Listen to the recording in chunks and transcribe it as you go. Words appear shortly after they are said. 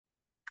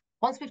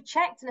Once we've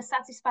checked and are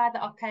satisfied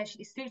that our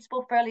patient is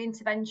suitable for early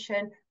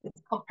intervention with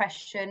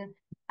compression,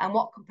 and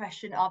what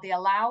compression are they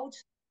allowed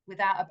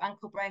without an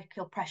ankle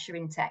brachial pressure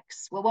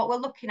index? Well, what we're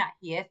looking at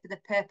here for the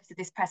purpose of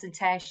this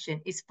presentation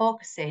is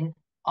focusing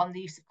on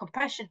the use of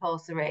compression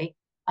hosiery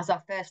as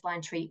our first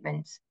line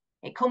treatment.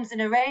 It comes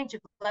in a range of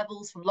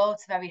levels from low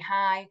to very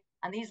high,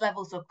 and these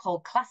levels are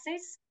called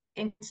classes.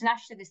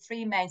 Internationally, there's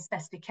 3 main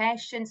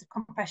specifications of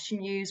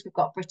compression use. We've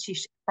got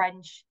British,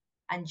 French,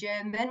 and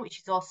German, which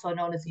is also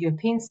known as the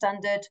European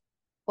standard.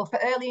 But for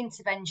early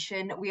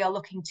intervention, we are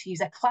looking to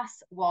use a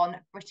class 1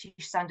 British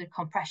standard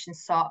compression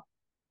sock,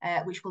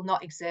 which will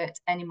not exert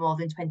any more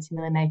than 20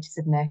 millimetres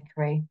of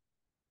mercury.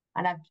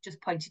 And I've just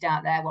pointed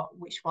out there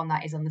which one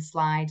that is on the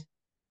slide.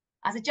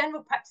 As a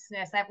general practice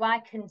nurse, I've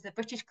likened the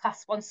British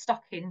class 1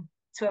 stocking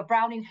to a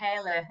brown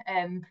inhaler,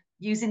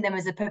 using them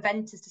as a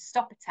preventer to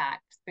stop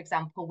attacks, for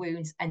example,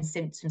 wounds and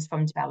symptoms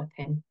from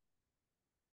developing.